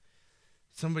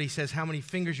somebody says how many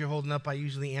fingers you're holding up, I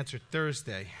usually answer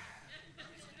Thursday.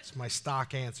 It's my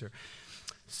stock answer.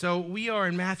 So we are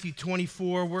in Matthew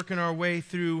 24, working our way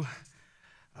through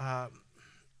the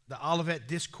Olivet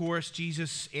Discourse,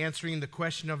 Jesus answering the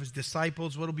question of his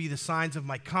disciples, what will be the signs of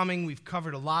my coming? We've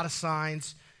covered a lot of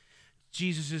signs.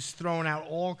 Jesus is throwing out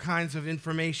all kinds of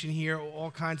information here,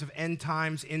 all kinds of end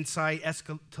times, insight,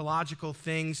 eschatological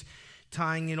things,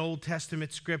 tying in Old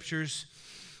Testament scriptures.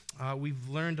 We've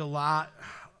learned a lot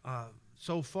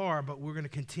so far, but we're going to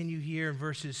continue here in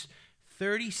verses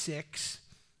 36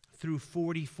 through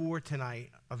 44 tonight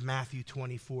of Matthew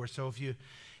 24. So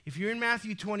if you're in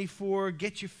Matthew 24,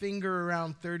 get your finger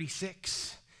around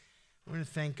 36. We're going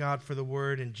to thank God for the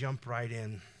word and jump right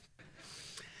in.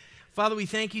 Father, we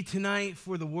thank you tonight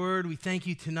for the word. We thank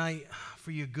you tonight for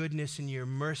your goodness and your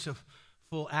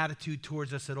merciful attitude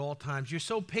towards us at all times. You're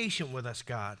so patient with us,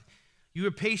 God. You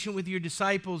were patient with your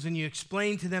disciples, and you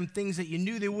explained to them things that you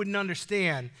knew they wouldn't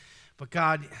understand. But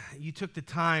God, you took the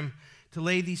time to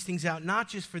lay these things out, not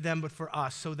just for them, but for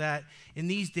us, so that in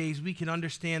these days we can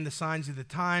understand the signs of the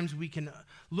times, we can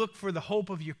look for the hope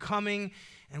of your coming,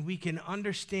 and we can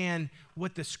understand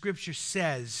what the Scripture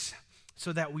says,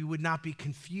 so that we would not be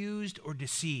confused or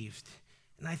deceived.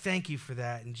 And I thank you for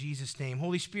that in Jesus' name.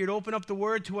 Holy Spirit, open up the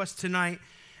word to us tonight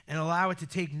and allow it to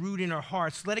take root in our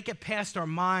hearts. Let it get past our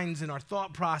minds and our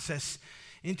thought process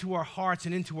into our hearts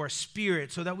and into our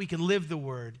spirit so that we can live the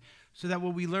word, so that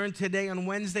what we learn today on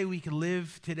Wednesday, we can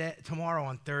live tomorrow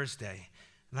on Thursday.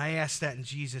 And I ask that in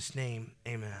Jesus' name,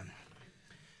 amen.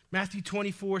 Matthew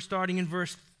 24, starting in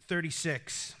verse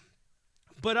 36.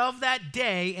 But of that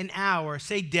day and hour,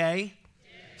 say day.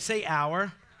 Say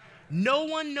hour. No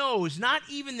one knows, not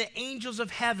even the angels of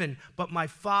heaven, but my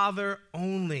Father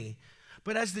only.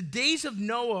 But as the days of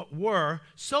Noah were,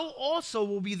 so also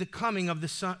will be the coming of the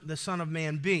Son of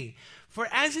Man be. For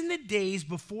as in the days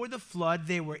before the flood,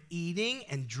 they were eating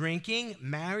and drinking,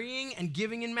 marrying and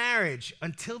giving in marriage,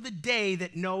 until the day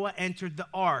that Noah entered the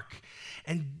ark.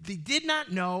 And they did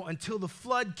not know until the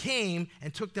flood came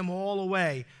and took them all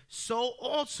away. So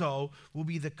also will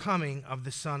be the coming of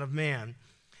the Son of Man.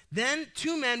 Then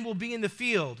 2 men will be in the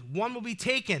field. One will be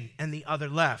taken and the other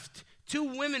left.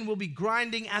 2 women will be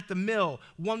grinding at the mill.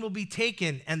 One will be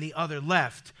taken and the other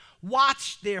left.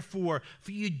 Watch, therefore,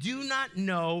 for you do not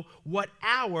know what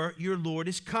hour your Lord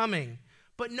is coming.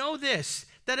 But know this,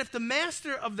 that if the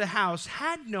master of the house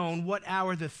had known what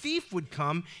hour the thief would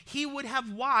come, he would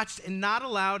have watched and not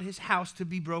allowed his house to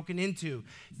be broken into.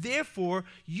 Therefore,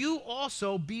 you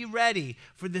also be ready,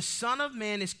 for the Son of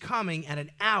Man is coming at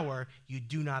an hour you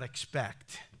do not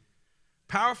expect.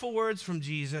 Powerful words from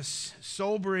Jesus,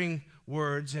 sobering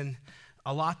words, and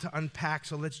a lot to unpack,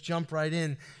 so let's jump right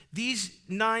in. These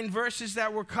 9 verses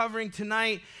that we're covering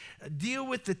tonight deal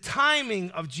with the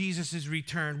timing of Jesus'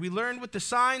 return. We learned what the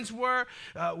signs were.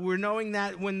 We're knowing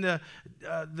that when the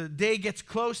day gets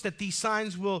close, that these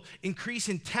signs will increase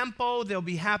in tempo. They'll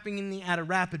be happening at a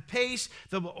rapid pace.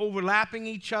 They'll be overlapping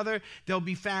each other. There'll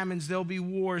be famines. There'll be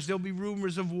wars. There'll be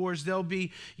rumors of wars. There'll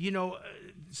be,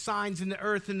 signs in the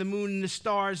earth and the moon and the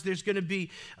stars. There's going to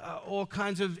be all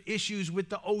kinds of issues with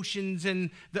the oceans and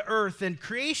the earth. And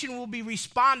creation will be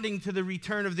responding to the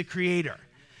return of the Creator.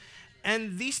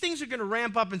 And these things are going to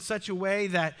ramp up in such a way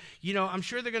that, I'm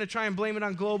sure they're going to try and blame it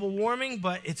on global warming,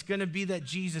 but it's going to be that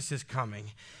Jesus is coming.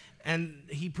 And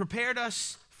he prepared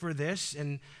us for this.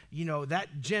 And, that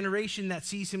generation that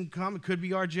sees him come, it could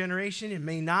be our generation, it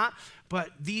may not, but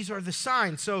these are the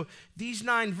signs. So these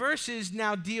 9 verses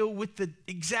now deal with the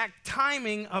exact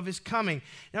timing of his coming.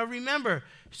 Now remember,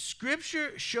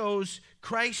 Scripture shows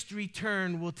Christ's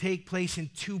return will take place in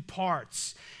 2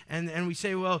 parts. And we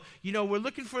say, well, we're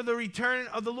looking for the return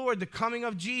of the Lord, the coming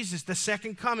of Jesus, the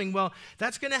second coming. Well,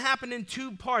 that's going to happen in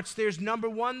 2 parts. There's number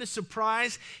 1, the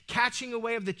surprise catching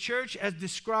away of the church as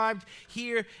described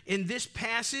here in this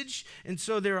passage. And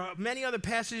so there are many other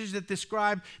passages that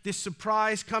describe this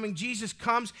surprise coming. Jesus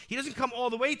comes. He doesn't come all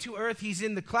the way to earth. He's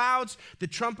in the clouds. The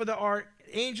trump of the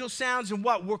archangel sounds, and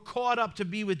what? We're caught up to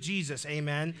be with Jesus.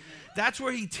 Amen. That's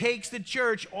where he takes the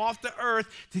church off the earth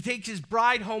to take his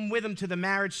bride home with him to the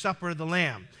marriage supper of the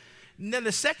Lamb. And then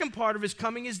the second part of his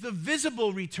coming is the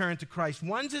visible return to Christ.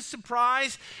 One's a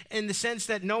surprise in the sense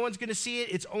that no one's going to see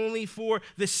it. It's only for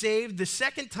the saved. The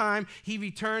second time he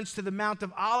returns to the Mount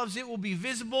of Olives, it will be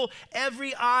visible.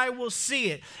 Every eye will see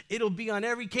it. It'll be on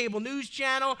every cable news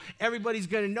channel. Everybody's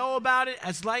going to know about it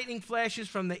as lightning flashes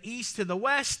from the east to the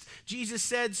west. Jesus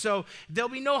said, so there'll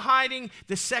be no hiding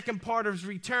the second part of his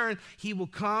return. He will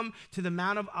come to the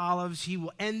Mount of Olives. He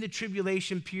will end the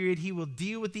tribulation period. He will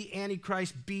deal with the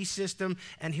Antichrist beast system,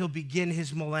 and he'll begin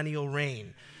his millennial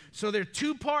reign. So there are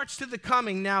two parts to the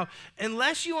coming. Now,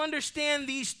 unless you understand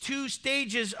these two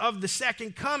stages of the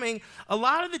second coming, a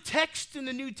lot of the texts in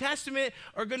the New Testament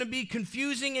are going to be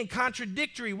confusing and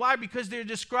contradictory. Why? Because they're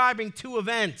describing two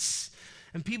events.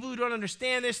 And people who don't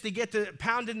understand this, they get to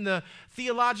pounding the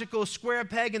theological square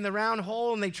peg in the round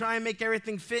hole, and they try and make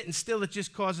everything fit, and still it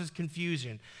just causes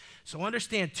confusion. So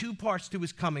understand two parts to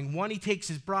his coming. One, he takes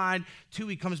his bride. Two,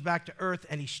 he comes back to earth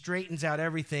and he straightens out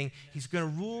everything. He's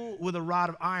going to rule with a rod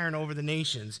of iron over the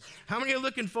nations. How many are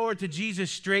looking forward to Jesus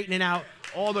straightening out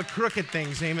all the crooked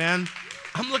things? Amen.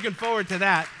 I'm looking forward to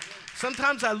that.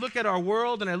 Sometimes I look at our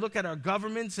world and I look at our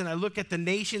governments and I look at the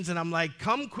nations and I'm like,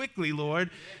 come quickly, Lord,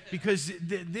 because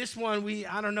this one,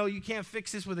 I don't know, you can't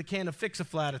fix this with a can of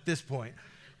Fix-A-Flat at this point.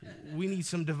 We need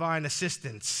some divine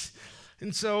assistance.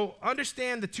 And so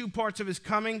understand the two parts of his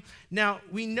coming. Now,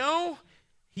 we know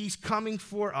he's coming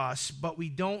for us, but we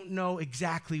don't know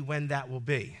exactly when that will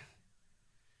be.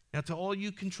 Now, to all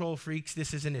you control freaks,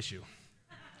 this is an issue.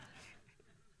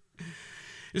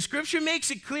 The scripture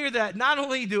makes it clear that not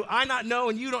only do I not know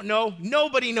and you don't know,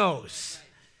 nobody knows.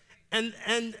 And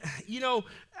you know,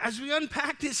 as we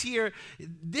unpack this here,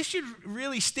 this should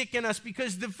really stick in us,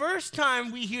 because the first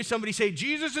time we hear somebody say,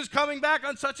 Jesus is coming back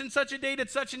on such and such a date at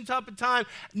such and such a time,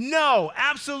 no,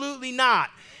 absolutely not.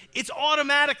 It's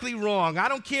automatically wrong. I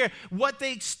don't care what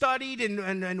they studied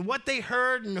and what they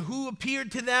heard and who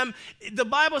appeared to them. The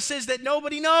Bible says that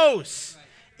nobody knows.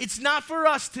 It's not for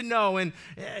us to know. And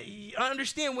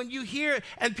understand, when you hear,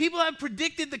 and people have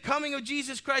predicted the coming of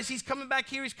Jesus Christ. He's coming back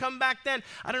here, he's coming back then.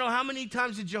 I don't know how many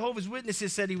times the Jehovah's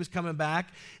Witnesses said he was coming back,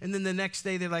 and then the next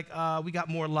day they're like, we got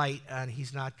more light and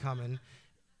he's not coming.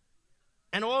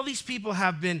 And all these people there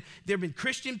have been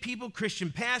Christian people,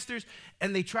 Christian pastors,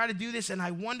 and they try to do this, and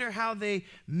I wonder how they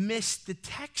miss the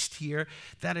text here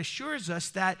that assures us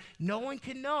that no one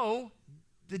can know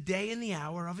the day and the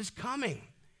hour of his coming.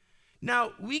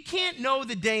 Now, we can't know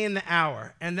the day and the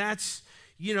hour, and that's,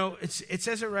 you know, it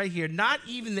says it right here, not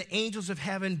even the angels of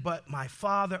heaven, but my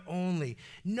Father only.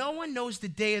 No one knows the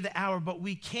day or the hour, but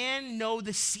we can know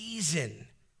the season.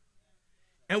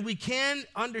 And we can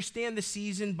understand the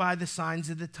season by the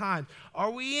signs of the time. Are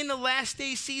we in the last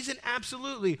day season?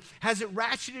 Absolutely. Has it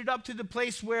ratcheted up to the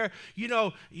place where,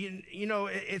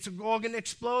 it's all going to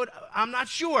explode? I'm not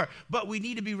sure, but we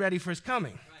need to be ready for his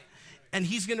coming. And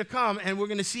he's going to come, and we're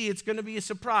going to see it's going to be a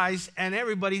surprise, and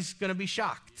everybody's going to be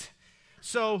shocked.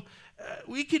 So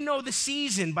we can know the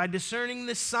season by discerning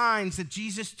the signs that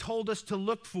Jesus told us to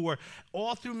look for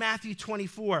all through Matthew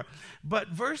 24. But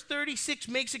verse 36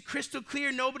 makes it crystal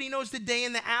clear. Nobody knows the day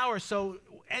and the hour. So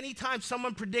anytime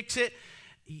someone predicts it,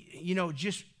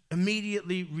 just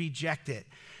immediately reject it.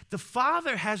 The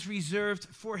Father has reserved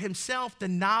for himself the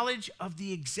knowledge of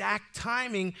the exact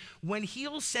timing when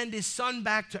he'll send his Son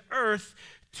back to earth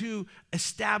to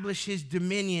establish his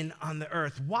dominion on the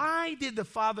earth. Why did the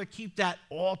Father keep that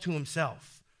all to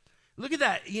himself? Look at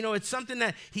that. It's something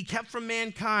that he kept from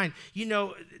mankind.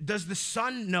 Does the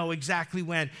Son know exactly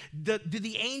when? Do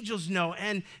the angels know?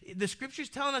 And the scripture's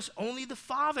telling us only the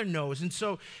Father knows. And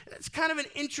so it's kind of an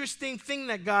interesting thing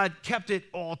that God kept it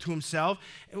all to himself.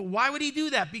 Why would he do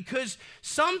that? Because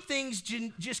some things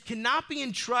just cannot be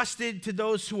entrusted to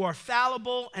those who are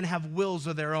fallible and have wills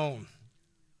of their own.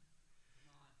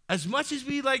 As much as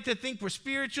we like to think we're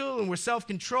spiritual and we're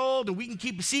self-controlled and we can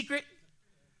keep a secret,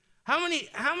 how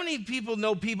many people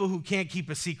know people who can't keep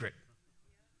a secret?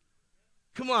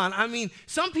 Come on,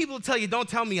 some people tell you, don't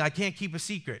tell me I can't keep a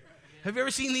secret. Have you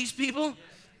ever seen these people?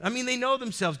 They know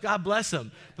themselves, God bless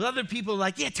them. But other people are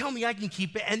like, yeah, tell me I can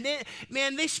keep it. And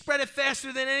then, they spread it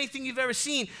faster than anything you've ever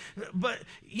seen. But,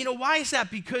 why is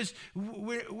that? Because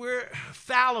we're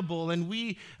fallible, and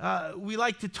we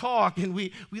like to talk, and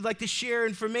we like to share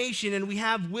information, and we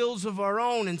have wills of our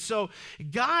own. And so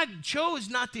God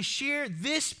chose not to share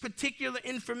this particular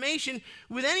information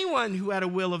with anyone who had a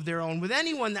will of their own, with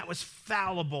anyone that was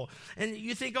fallible. And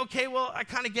you think, okay, well, I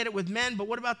kind of get it with men, but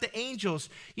what about the angels?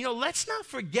 Let's not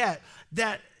forget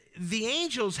that the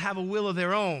angels have a will of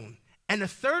their own, and a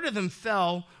third of them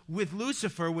fell with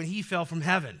Lucifer when he fell from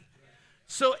heaven.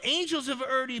 So angels have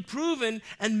already proven,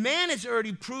 and man has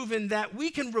already proven, that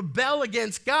we can rebel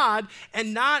against God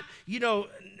and not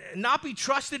be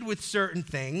trusted with certain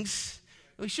things.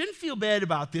 We shouldn't feel bad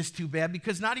about this too bad,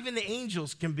 because not even the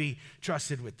angels can be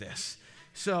trusted with this.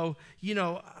 So,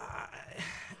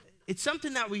 it's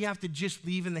something that we have to just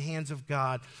leave in the hands of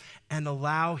God and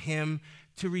allow him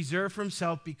to reserve for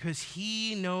himself, because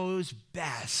he knows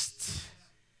best.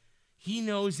 He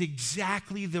knows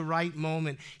exactly the right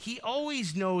moment. He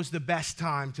always knows the best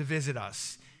time to visit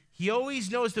us. He always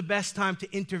knows the best time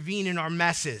to intervene in our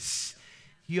messes.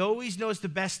 He always knows the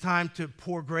best time to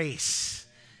pour grace.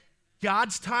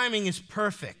 God's timing is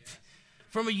perfect.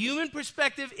 From a human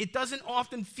perspective, it doesn't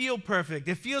often feel perfect.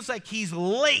 It feels like he's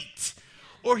late,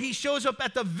 or he shows up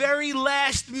at the very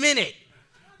last minute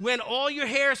when all your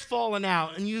hair's fallen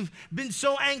out and you've been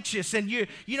so anxious and you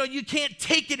can't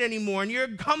take it anymore and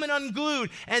you're coming unglued,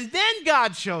 and then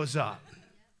God shows up.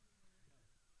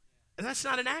 And that's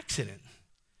not an accident,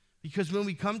 because when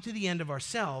we come to the end of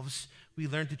ourselves, we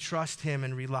learn to trust him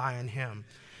and rely on him.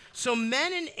 So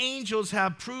men and angels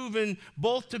have proven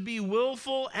both to be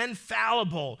willful and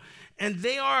fallible, and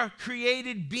they are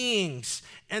created beings.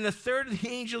 And a third of the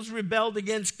angels rebelled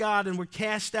against God and were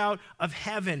cast out of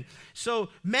heaven. So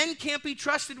men can't be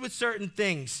trusted with certain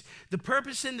things. The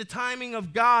purpose and the timing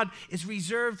of God is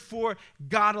reserved for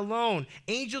God alone.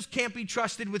 Angels can't be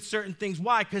trusted with certain things.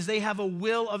 Why? Because they have a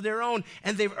will of their own,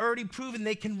 and they've already proven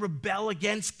they can rebel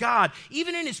against God,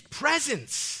 even in his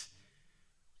presence.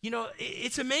 You know,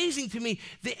 it's amazing to me.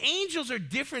 The angels are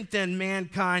different than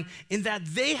mankind in that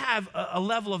they have a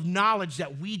level of knowledge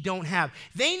that we don't have.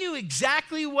 They knew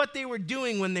exactly what they were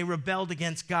doing when they rebelled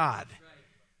against God,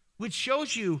 which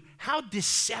shows you how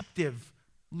deceptive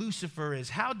Lucifer is,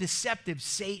 how deceptive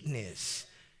Satan is,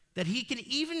 that he can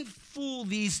even fool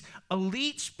these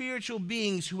elite spiritual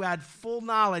beings who had full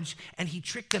knowledge, and he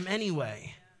tricked them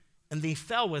anyway, and they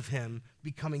fell with him,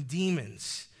 becoming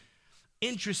demons.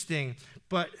 Interesting,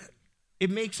 but it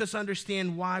makes us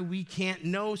understand why we can't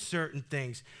know certain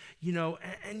things. You know,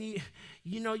 and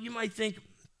you might think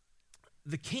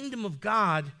the kingdom of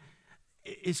God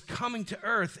is coming to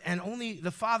earth, and only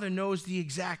the Father knows the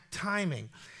exact timing.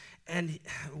 And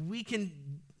we can,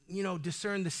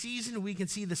 discern the season, we can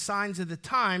see the signs of the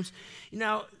times.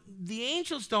 Now, the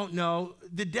angels don't know,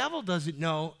 the devil doesn't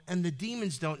know, and the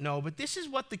demons don't know, but this is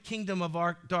what the kingdom of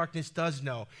our darkness does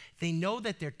know. They know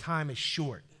that their time is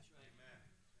short.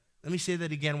 Let me say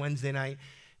that again Wednesday night.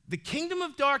 The kingdom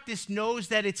of darkness knows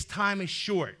that its time is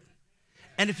short.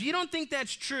 And if you don't think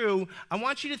that's true, I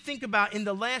want you to think about in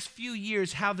the last few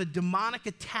years how the demonic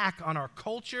attack on our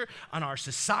culture, on our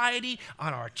society,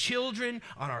 on our children,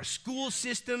 on our school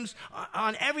systems,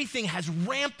 on everything has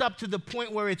ramped up to the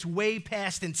point where it's way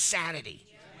past insanity.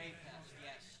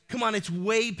 Come on, it's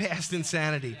way past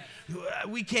insanity.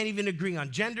 We can't even agree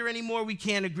on gender anymore. We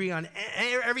can't agree on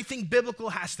everything biblical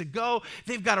has to go.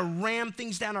 They've got to ram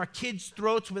things down our kids'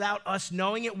 throats without us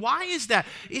knowing it. Why is that?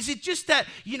 Is it just that,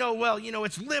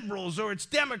 it's liberals or it's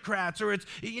Democrats or it's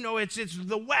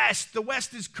the West. The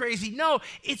West is crazy. No,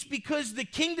 it's because the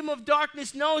kingdom of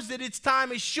darkness knows that its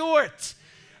time is short.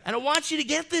 And I want you to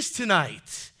get this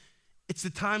tonight. It's the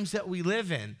times that we live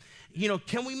in.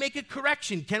 Can we make a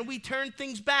correction? Can we turn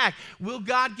things back? Will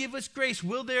God give us grace?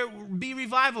 Will there be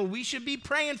revival? We should be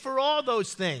praying for all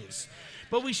those things.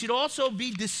 But we should also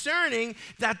be discerning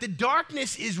that the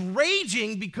darkness is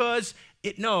raging because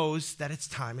it knows that its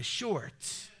time is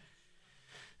short.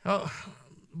 Now,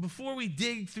 before we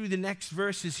dig through the next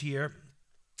verses here,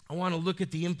 I want to look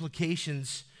at the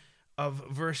implications of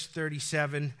verse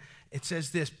 37. It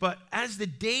says this, but as the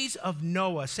days of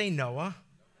Noah, say Noah.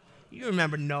 You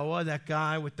remember Noah, that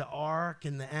guy with the ark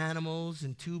and the animals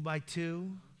and 2 by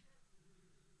 2,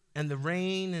 and the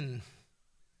rain and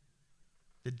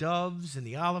the doves and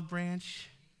the olive branch.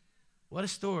 What a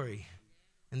story.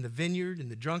 And the vineyard and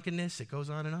the drunkenness, it goes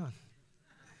on and on.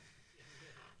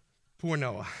 Poor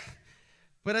Noah.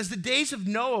 But as the days of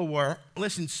Noah were,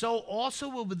 listen, so also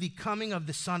will be the coming of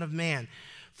the Son of Man.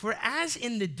 For as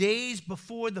in the days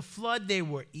before the flood they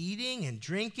were eating and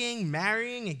drinking,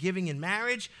 marrying and giving in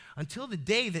marriage, until the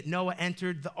day that Noah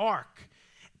entered the ark,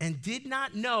 and did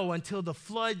not know until the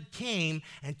flood came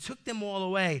and took them all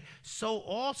away, so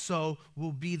also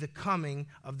will be the coming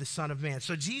of the Son of Man.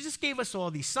 So Jesus gave us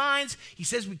all these signs. He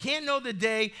says we can't know the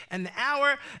day and the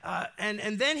hour,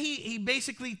 and then he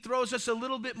basically throws us a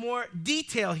little bit more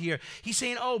detail here. He's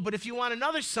saying, but if you want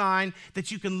another sign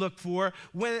that you can look for,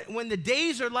 when the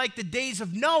days are like the days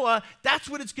of Noah, that's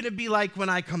what it's going to be like when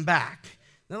I come back.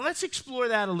 Now, let's explore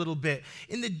that a little bit.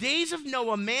 In the days of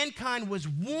Noah, mankind was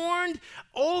warned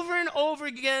over and over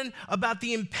again about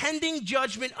the impending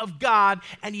judgment of God,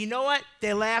 and you know what?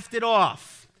 They laughed it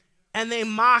off, and they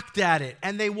mocked at it,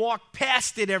 and they walked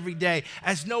past it every day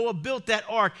as Noah built that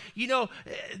ark.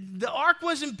 The ark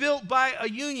wasn't built by a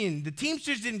union. The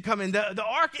Teamsters didn't come in. The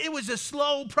ark, it was a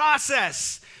slow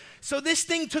process. So this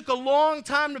thing took a long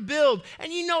time to build, and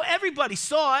everybody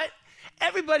saw it.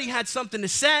 Everybody had something to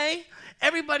say.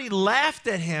 Everybody laughed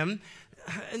at him.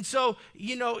 And so,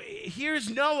 here's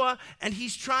Noah, and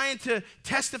he's trying to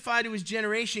testify to his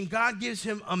generation. God gives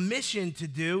him a mission to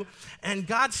do, and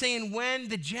God's saying, when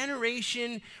the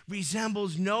generation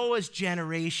resembles Noah's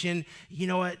generation, you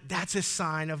know what? That's a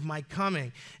sign of my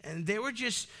coming. And they were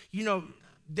just,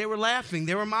 they were laughing,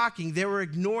 they were mocking, they were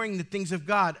ignoring the things of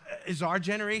God. Is our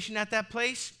generation at that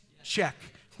place? Check.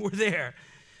 We're there.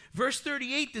 Verse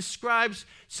 38 describes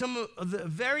some of the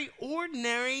very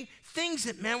ordinary things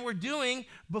that men were doing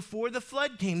before the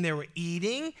flood came. They were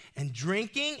eating and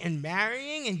drinking and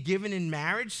marrying and giving in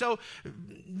marriage. So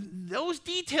those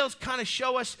details kind of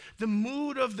show us the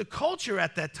mood of the culture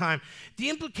at that time. The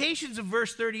implications of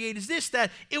verse 38 is this, that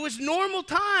it was normal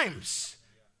times.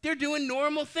 They're doing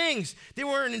normal things. They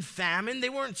weren't in famine. They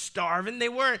weren't starving. They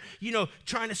weren't,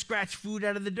 trying to scratch food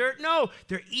out of the dirt. No,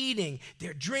 they're eating.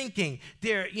 They're drinking.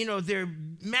 They're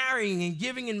marrying and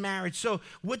giving in marriage. So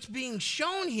what's being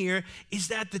shown here is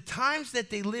that the times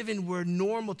that they live in were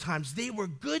normal times. They were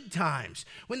good times.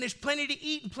 When there's plenty to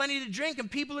eat and plenty to drink and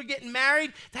people are getting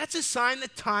married, that's a sign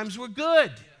that times were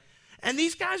good. And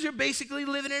these guys are basically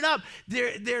living it up.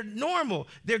 They're normal.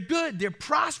 They're good. They're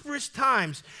prosperous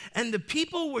times. And the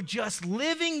people were just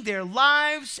living their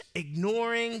lives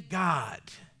ignoring God.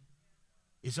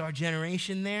 Is our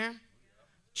generation there?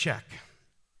 Check.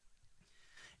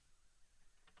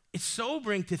 It's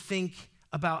sobering to think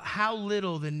about how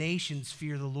little the nations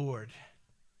fear the Lord.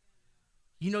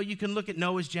 You can look at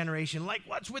Noah's generation, like,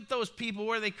 what's with those people?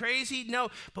 Were they crazy? No.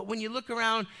 But when you look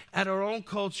around at our own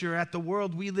culture, at the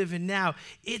world we live in now,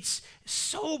 it's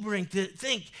sobering to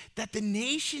think that the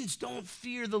nations don't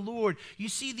fear the Lord. You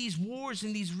see these wars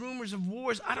and these rumors of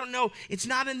wars. I don't know. It's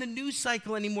not in the news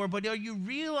cycle anymore, but are you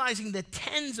realizing the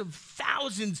tens of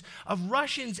thousands of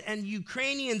Russians and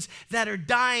Ukrainians that are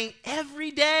dying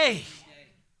every day?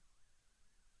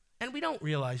 And we don't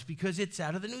realize because it's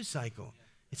out of the news cycle.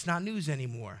 It's not news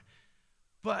anymore.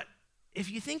 But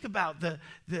if you think about the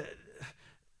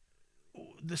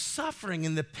suffering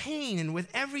and the pain, and with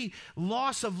every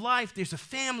loss of life, there's a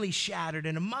family shattered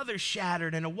and a mother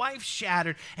shattered and a wife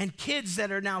shattered and kids that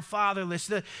are now fatherless.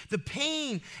 The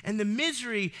pain and the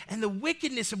misery and the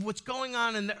wickedness of what's going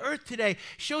on in the earth today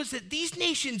shows that these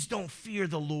nations don't fear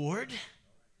the Lord.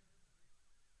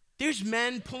 There's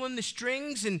men pulling the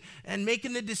strings and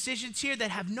making the decisions here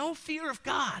that have no fear of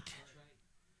God.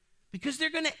 Because they're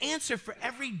going to answer for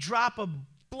every drop of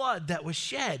blood that was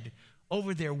shed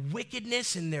over their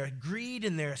wickedness and their greed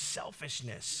and their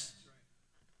selfishness.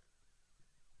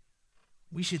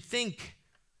 We should think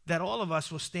that all of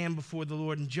us will stand before the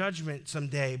Lord in judgment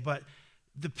someday, but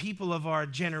the people of our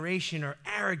generation are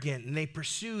arrogant and they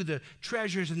pursue the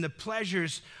treasures and the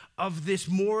pleasures of this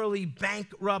morally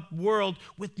bankrupt world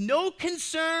with no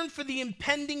concern for the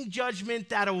impending judgment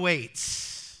that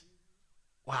awaits.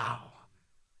 Wow.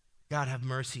 God have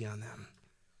mercy on them.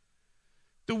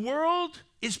 The world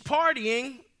is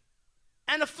partying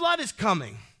and a flood is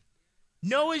coming.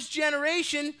 Noah's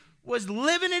generation was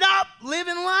living it up,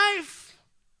 living life,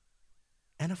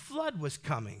 and a flood was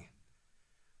coming.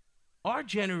 Our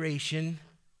generation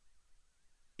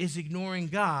is ignoring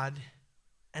God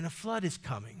and a flood is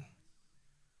coming.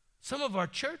 Some of our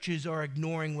churches are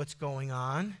ignoring what's going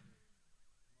on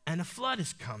and a flood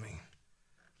is coming.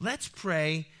 Let's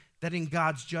pray that in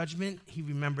God's judgment, he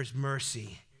remembers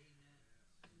mercy.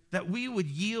 That we would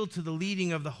yield to the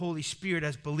leading of the Holy Spirit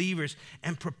as believers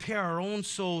and prepare our own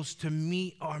souls to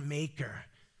meet our Maker.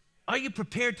 Are you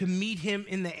prepared to meet him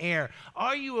in the air?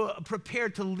 Are you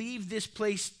prepared to leave this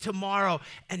place tomorrow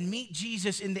and meet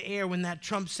Jesus in the air when that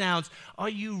trump sounds? Are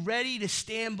you ready to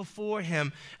stand before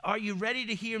him? Are you ready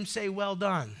to hear him say, well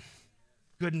done,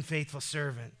 good and faithful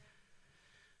servant?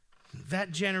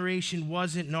 That generation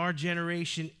wasn't, and our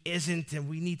generation isn't, and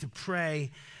we need to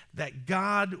pray that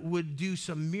God would do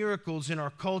some miracles in our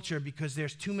culture because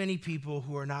there's too many people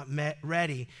who are not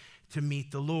ready to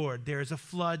meet the Lord. There's a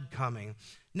flood coming.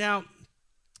 Now,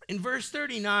 in verse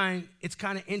 39, it's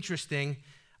kind of interesting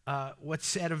what's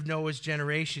said of Noah's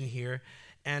generation here,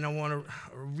 and I want to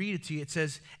read it to you. It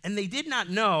says, and they did not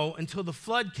know until the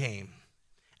flood came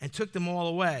and took them all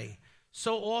away.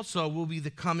 So also will be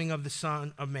the coming of the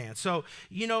Son of Man. So,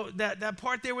 that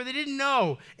part there where they didn't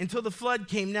know until the flood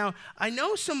came. Now, I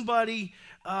know somebody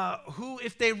who,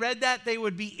 if they read that, they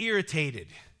would be irritated.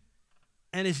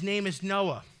 And his name is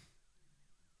Noah.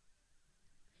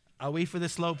 I'll wait for the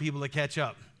slow people to catch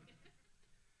up.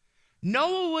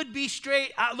 Noah would be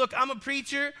straight. Look, I'm a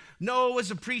preacher. Noah was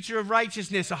a preacher of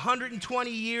righteousness. 120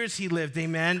 years he lived,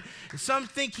 amen. Some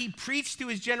think he preached to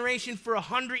his generation for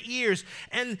 100 years.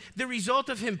 And the result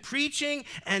of him preaching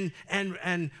and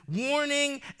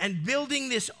warning and building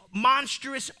this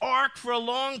monstrous ark for a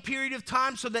long period of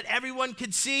time so that everyone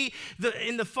could see,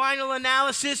 in the final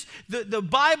analysis, the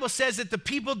Bible says that the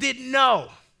people didn't know.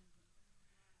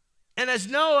 And as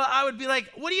Noah, I would be like,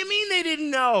 what do you mean they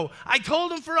didn't know? I told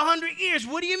them for 100 years.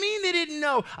 What do you mean they didn't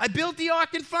know? I built the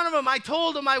ark in front of them. I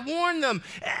told them. I warned them.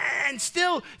 And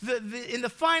still, in the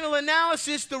final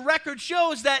analysis, the record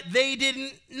shows that they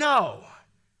didn't know.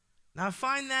 Now, I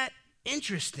find that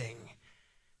interesting.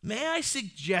 May I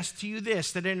suggest to you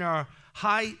this, that in our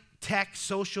high-tech,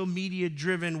 social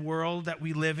media-driven world that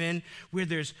we live in, where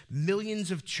there's millions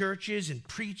of churches and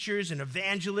preachers and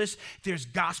evangelists, there's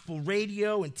gospel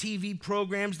radio and TV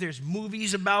programs, there's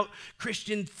movies about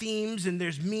Christian themes, and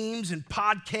there's memes and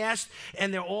podcasts,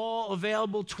 and they're all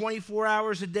available 24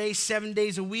 hours a day, 7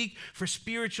 days a week for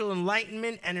spiritual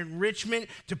enlightenment and enrichment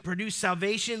to produce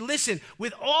salvation. Listen,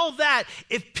 with all that,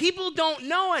 if people don't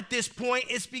know at this point,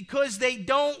 it's because they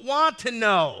don't want to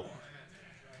know.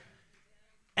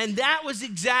 And that was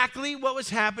exactly what was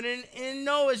happening in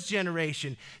Noah's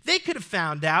generation. They could have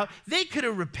found out. They could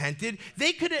have repented.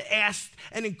 They could have asked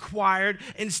and inquired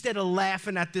instead of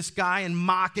laughing at this guy and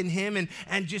mocking him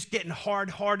and just getting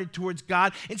hard-hearted towards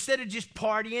God. Instead of just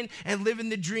partying and living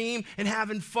the dream and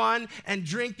having fun and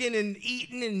drinking and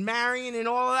eating and marrying and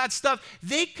all of that stuff,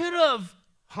 they could have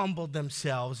humbled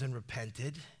themselves and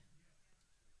repented.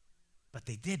 But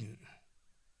they didn't.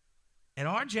 And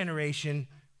our generation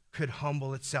could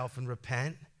humble itself and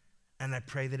repent, and I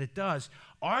pray that it does.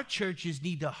 Our churches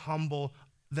need to humble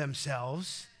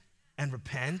themselves and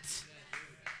repent.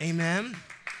 Amen.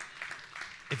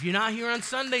 If you're not here on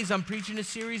Sundays, I'm preaching a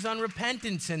series on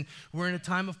repentance, and we're in a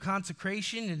time of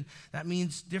consecration, and that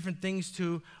means different things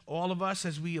to all of us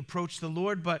as we approach the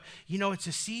Lord. But, it's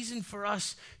a season for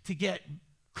us to get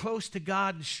close to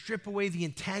God and strip away the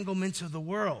entanglements of the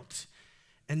world.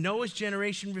 And Noah's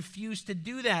generation refused to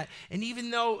do that. And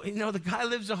even though, the guy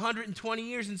lives 120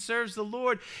 years and serves the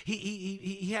Lord,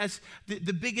 he has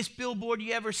the biggest billboard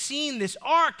you ever seen, this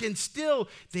ark, and still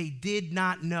they did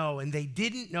not know. And they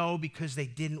didn't know because they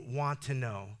didn't want to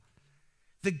know.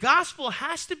 The gospel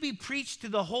has to be preached to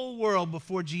the whole world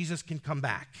before Jesus can come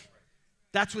back.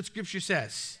 That's what Scripture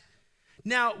says.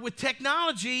 Now, with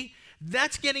technology,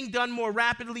 that's getting done more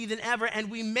rapidly than ever,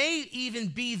 and we may even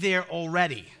be there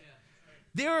already.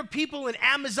 There are people in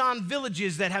Amazon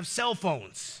villages that have cell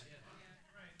phones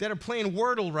that are playing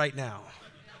Wordle right now.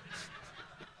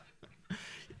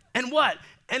 And what?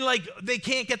 And they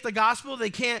can't get the gospel?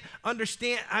 They can't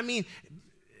understand? I mean,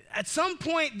 at some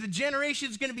point, the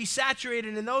generation's going to be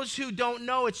saturated, and those who don't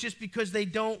know, it's just because they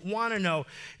don't want to know.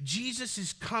 Jesus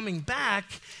is coming back.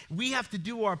 We have to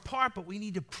do our part, but we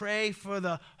need to pray for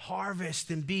the harvest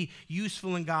and be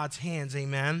useful in God's hands.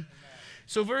 Amen.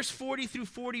 So verse 40 through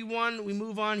 41, we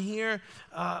move on here.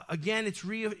 Again, it's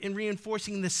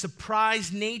reinforcing the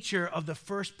surprise nature of the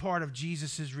first part of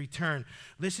Jesus' return.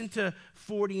 Listen to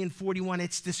 40 and 41.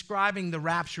 It's describing the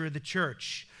rapture of the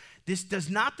church. This does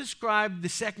not describe the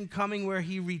second coming where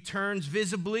he returns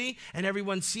visibly and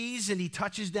everyone sees and he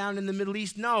touches down in the Middle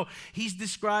East. No, he's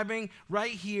describing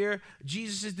right here,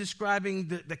 Jesus is describing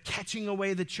the catching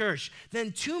away the church.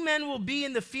 Then 2 men will be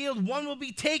in the field, one will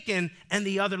be taken and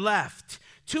the other left.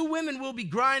 2 women will be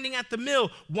grinding at the mill,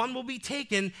 one will be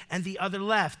taken and the other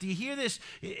left. Do you hear this?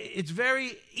 It's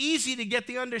very easy to get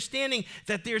the understanding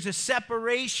that there's a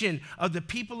separation of the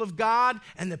people of God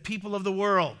and the people of the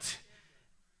world.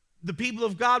 The people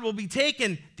of God will be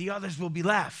taken, the others will be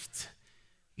left.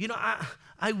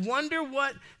 I wonder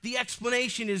what the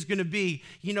explanation is going to be.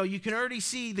 You can already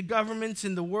see the governments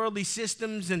and the worldly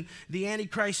systems and the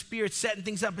Antichrist spirit setting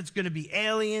things up. It's going to be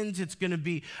aliens. It's going to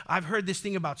be, I've heard this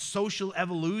thing about social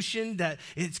evolution, that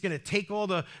it's going to take all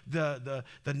the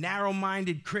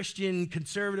narrow-minded Christian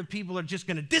conservative people are just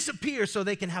going to disappear so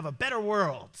they can have a better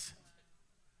world.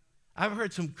 I've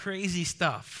heard some crazy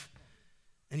stuff.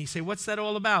 And you say, what's that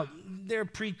all about? They're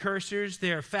precursors,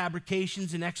 they're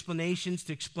fabrications and explanations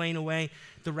to explain away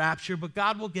the rapture, but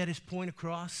God will get his point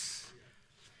across.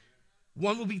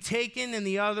 One will be taken and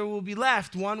the other will be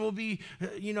left. One will be,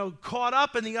 caught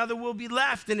up and the other will be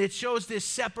left. And it shows this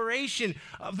separation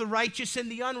of the righteous and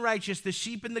the unrighteous, the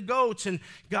sheep and the goats. And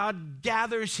God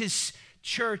gathers his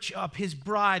church up, his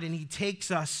bride, and he takes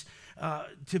us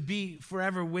to be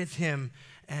forever with him,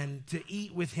 and to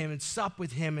eat with him and sup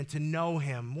with him and to know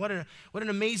him. What an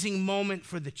amazing moment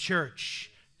for the church.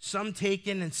 Some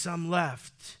taken and some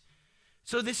left.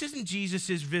 So this isn't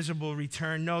Jesus' visible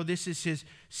return. No, this is his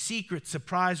secret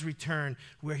surprise return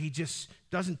where he just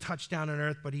doesn't touch down on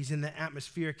earth, but he's in the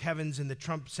atmospheric heavens and the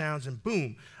trump sounds and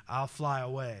boom, I'll fly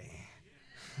away.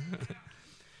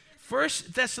 1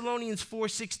 Thessalonians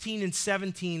 4:16 and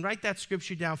 17, write that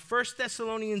scripture down. 1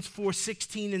 Thessalonians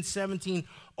 4:16 and 17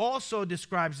 also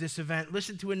describes this event.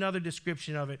 Listen to another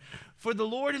description of it. For the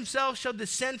Lord himself shall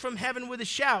descend from heaven with a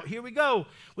shout. Here we go.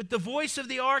 With the voice of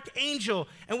the archangel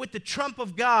and with the trump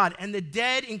of God, and the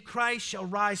dead in Christ shall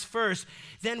rise first.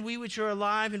 Then we which are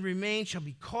alive and remain shall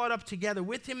be caught up together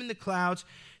with him in the clouds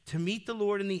to meet the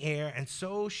Lord in the air, and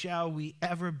so shall we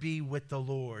ever be with the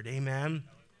Lord. Amen.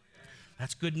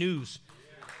 That's good news.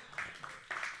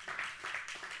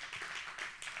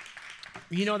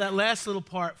 You know, that last little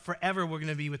part, forever we're going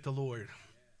to be with the Lord.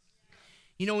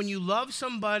 You know, when you love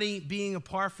somebody, being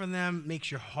apart from them makes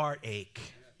your heart ache.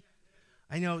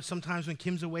 I know sometimes when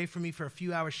Kim's away from me for a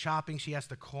few hours shopping, she has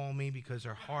to call me because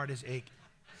her heart is aching.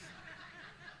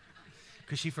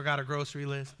 Because she forgot her grocery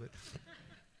list.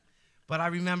 But I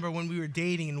remember when we were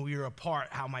dating and we were apart,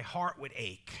 how my heart would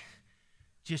ache.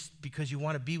 Just because you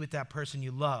want to be with that person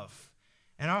you love.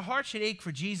 And our heart should ache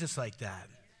for Jesus like that.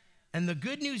 And the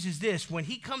good news is this, when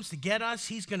he comes to get us,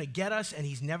 he's going to get us and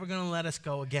he's never going to let us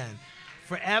go again.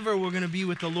 Forever we're going to be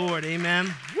with the Lord.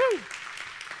 Amen. Woo!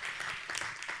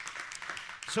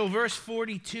 So verse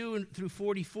 42 through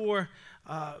 44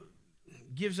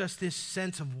 gives us this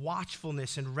sense of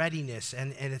watchfulness and readiness,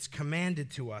 and it's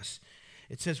commanded to us.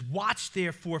 It says, watch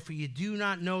therefore, for you do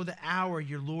not know the hour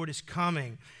your Lord is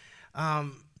coming.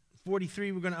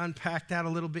 43, we're going to unpack that a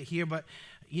little bit here, but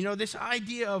you know, this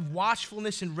idea of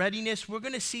watchfulness and readiness, we're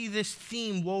going to see this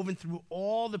theme woven through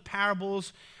all the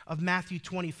parables of Matthew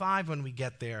 25 when we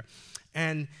get there.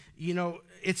 And, you know,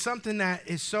 it's something that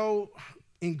is so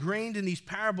ingrained in these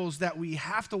parables that we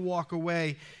have to walk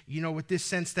away, you know, with this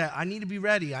sense that I need to be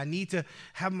ready. I need to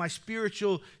have my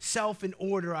spiritual self in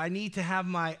order. I need to have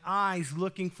my eyes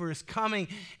looking for his coming,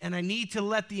 and I need to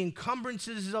let the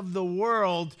encumbrances of the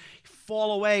world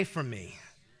fall away from me.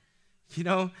 You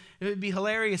know, it would be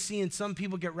hilarious seeing some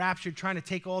people get raptured trying to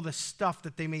take all the stuff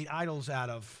that they made idols out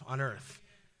of on earth.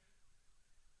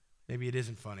 Maybe it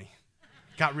isn't funny.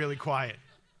 Got really quiet.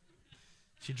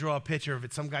 You draw a picture of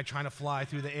it, some guy trying to fly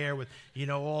through the air with, you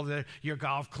know, all your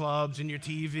golf clubs and your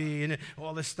TV and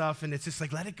all this stuff, and it's just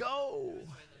like, let it go.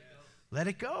 Let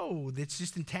it go. It's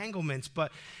just entanglements.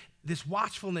 But this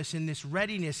watchfulness and this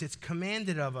readiness, it's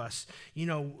commanded of us. You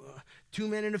know, two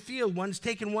men in a field, one's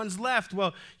taken, one's left.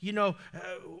 Well, you know,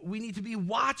 we need to be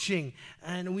watching,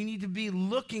 and we need to be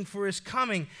looking for his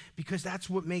coming, because that's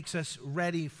what makes us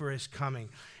ready for his coming.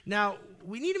 Now,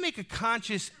 we need to make a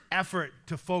conscious effort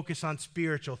to focus on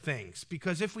spiritual things,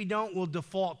 because if we don't, we'll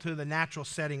default to the natural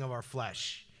setting of our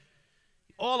flesh.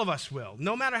 All of us will,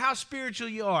 no matter how spiritual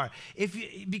you are.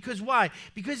 Because why?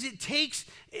 Because it takes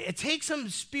some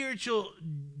spiritual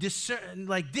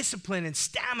discipline and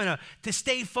stamina to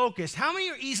stay focused. How many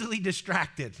are easily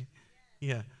distracted?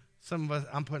 Yeah, some of us.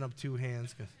 I'm putting up two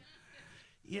hands.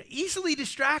 Yeah, easily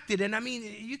distracted, and I mean,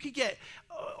 you could get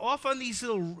off on these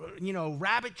little, you know,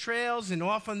 rabbit trails and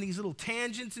off on these little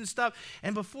tangents and stuff,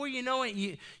 and before you know it,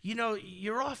 you know,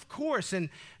 you're off course. And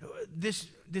this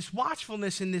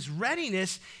watchfulness and this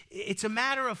readiness, it's a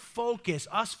matter of focus,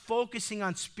 us focusing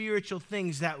on spiritual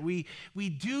things, that we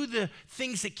do the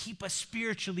things that keep us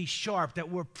spiritually sharp, that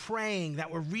we're praying,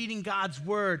 that we're reading God's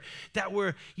word, that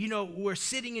we're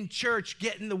sitting in church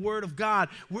getting the word of God,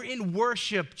 we're in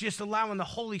worship, just allowing the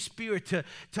Holy Spirit to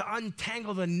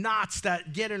untangle the knots that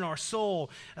get in our soul.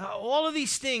 All of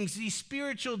these things, these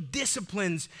spiritual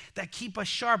disciplines that keep us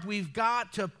sharp, we've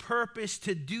got to purpose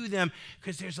to do them,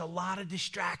 because there's a lot of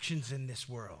distractions in this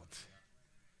world.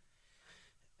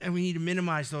 And we need to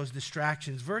minimize those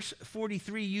distractions. Verse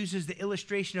 43 uses the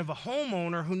illustration of a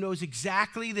homeowner who knows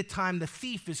exactly the time the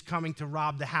thief is coming to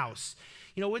rob the house.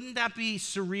 You know, wouldn't that be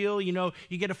surreal? You know,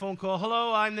 you get a phone call,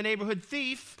 hello, I'm the neighborhood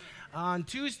thief. On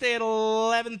Tuesday at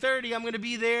 11:30, I'm going to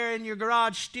be there in your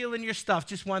garage stealing your stuff.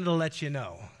 Just wanted to let you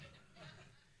know.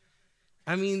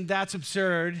 I mean, that's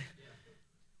absurd.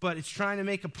 But it's trying to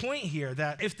make a point here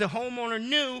that if the homeowner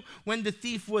knew when the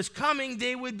thief was coming,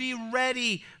 they would be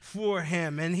ready for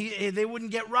him, and they wouldn't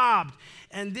get robbed.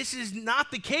 And this is not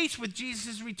the case with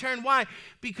Jesus' return. Why?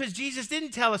 Because Jesus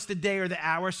didn't tell us the day or the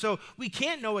hour, so we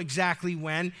can't know exactly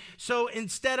when. So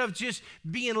instead of just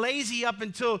being lazy up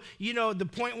until, you know, the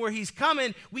point where he's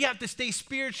coming, we have to stay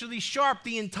spiritually sharp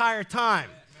the entire time.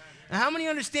 Now, how many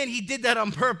understand he did that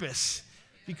on purpose?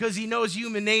 Because he knows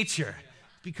human nature.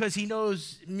 Because he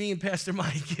knows me and Pastor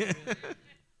Mike.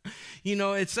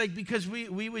 It's like because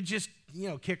we would just,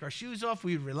 kick our shoes off.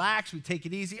 We'd relax. We'd take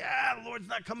it easy. The Lord's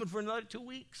not coming for another 2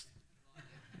 weeks.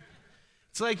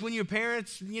 It's like when your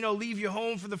parents, leave your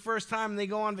home for the first time and they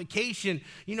go on vacation,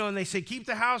 and they say, keep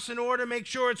the house in order, make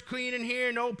sure it's clean in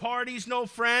here, no parties, no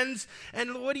friends.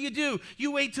 And what do?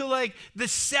 You wait till like the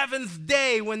 7th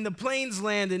day when the planes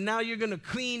land, and now you're going to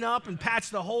clean up and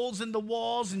patch the holes in the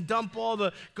walls and dump all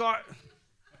the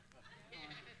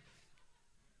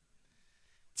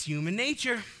It's human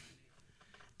nature.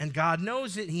 And God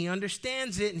knows it, He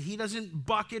understands it, and He doesn't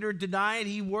buck it or deny it.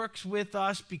 He works with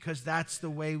us because that's the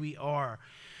way we are.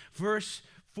 Verse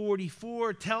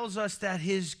 44 tells us that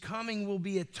His coming will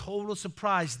be a total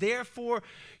surprise. Therefore,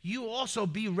 you also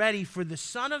be ready, for the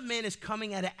Son of Man is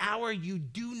coming at an hour you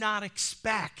do not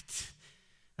expect.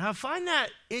 Now, I find that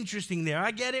interesting there.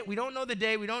 I get it. We don't know the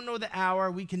day. We don't know the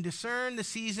hour. We can discern the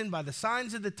season by the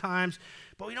signs of the times,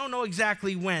 but we don't know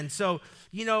exactly when. So,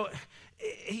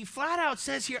 He flat out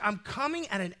says here, I'm coming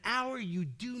at an hour you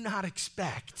do not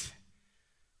expect.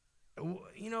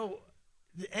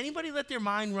 Anybody let their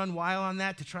mind run wild on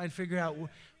that to try and figure out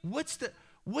what's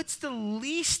the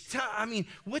least time,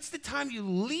 what's the time you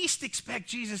least expect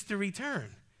Jesus to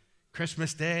return?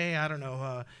 Christmas Day,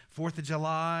 4th of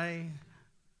July,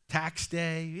 tax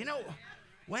day,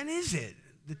 when is it?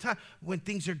 The time when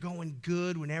things are going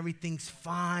good, when everything's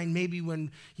fine, maybe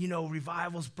when,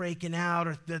 revival's breaking out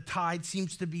or the tide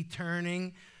seems to be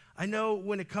turning. I know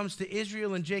when it comes to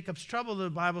Israel and Jacob's trouble, the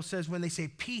Bible says when they say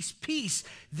peace, peace,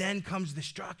 then comes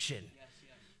destruction. Yes.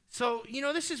 So,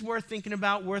 this is worth thinking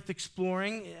about, worth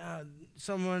exploring.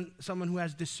 Someone who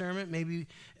has discernment may be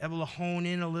able to hone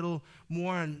in a little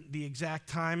more on the exact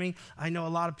timing. I know a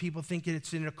lot of people think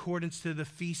it's in accordance to the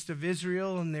Feast of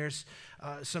Israel, and there's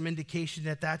some indication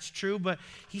that that's true. But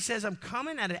He says, I'm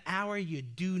coming at an hour you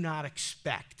do not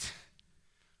expect.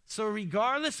 So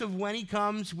regardless of when He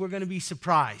comes, we're going to be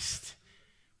surprised.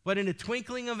 But in the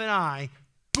twinkling of an eye,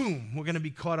 boom, we're going to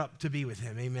be caught up to be with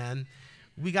Him. Amen.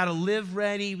 We got to live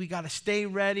ready. We got to stay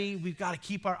ready. We've got to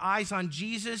keep our eyes on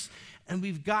Jesus. And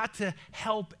we've got to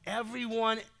help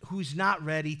everyone who's not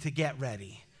ready to get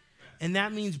ready. And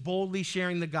that means boldly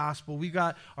sharing the gospel. We've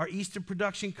got our Easter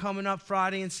production coming up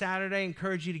Friday and Saturday. I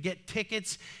encourage you to get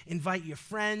tickets. Invite your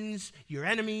friends, your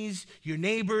enemies, your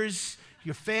neighbors,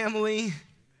 your family,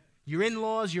 your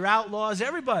in-laws, your outlaws,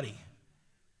 everybody.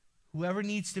 Whoever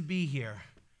needs to be here,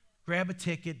 grab a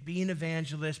ticket, be an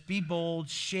evangelist, be bold,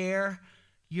 share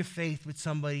your faith with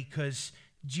somebody, because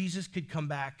Jesus could come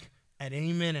back at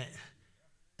any minute,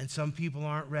 and some people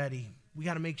aren't ready. We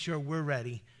got to make sure we're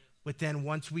ready. But then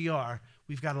once we are,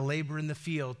 we've got to labor in the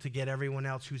field to get everyone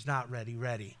else who's not ready,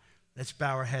 ready. Let's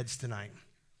bow our heads tonight.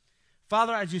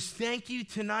 Father, I just thank you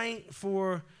tonight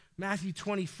for Matthew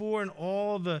 24 and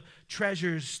all the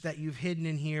treasures that you've hidden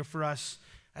in here for us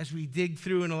as we dig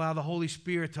through and allow the Holy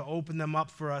Spirit to open them up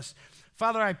for us.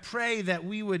 Father, I pray that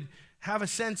we would have a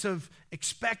sense of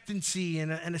expectancy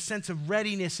and a sense of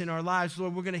readiness in our lives.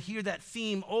 Lord, we're going to hear that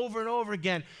theme over and over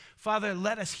again. Father,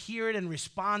 let us hear it and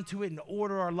respond to it and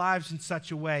order our lives in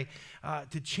such a way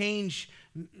to change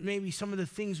maybe some of the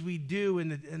things we do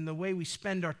and the way we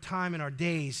spend our time and our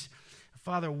days.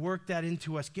 Father, work that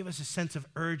into us. Give us a sense of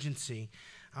urgency.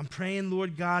 I'm praying,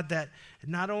 Lord God, that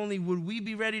not only would we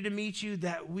be ready to meet you,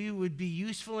 that we would be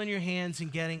useful in your hands in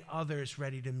getting others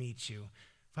ready to meet you.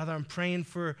 Father, I'm praying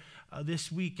for this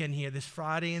weekend here, this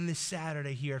Friday and this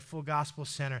Saturday here at Full Gospel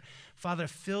Center. Father,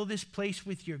 fill this place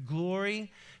with your glory.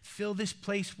 Fill this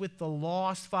place with the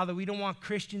lost. Father, we don't want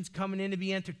Christians coming in to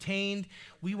be entertained.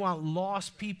 We want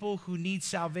lost people who need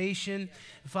salvation.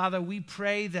 Father, we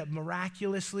pray that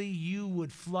miraculously you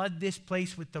would flood this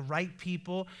place with the right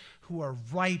people who are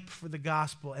ripe for the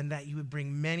gospel, and that you would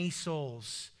bring many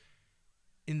souls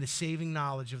in the saving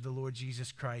knowledge of the Lord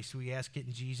Jesus Christ. We ask it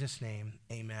in Jesus' name.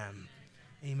 Amen.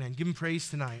 Amen. Give him praise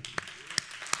tonight.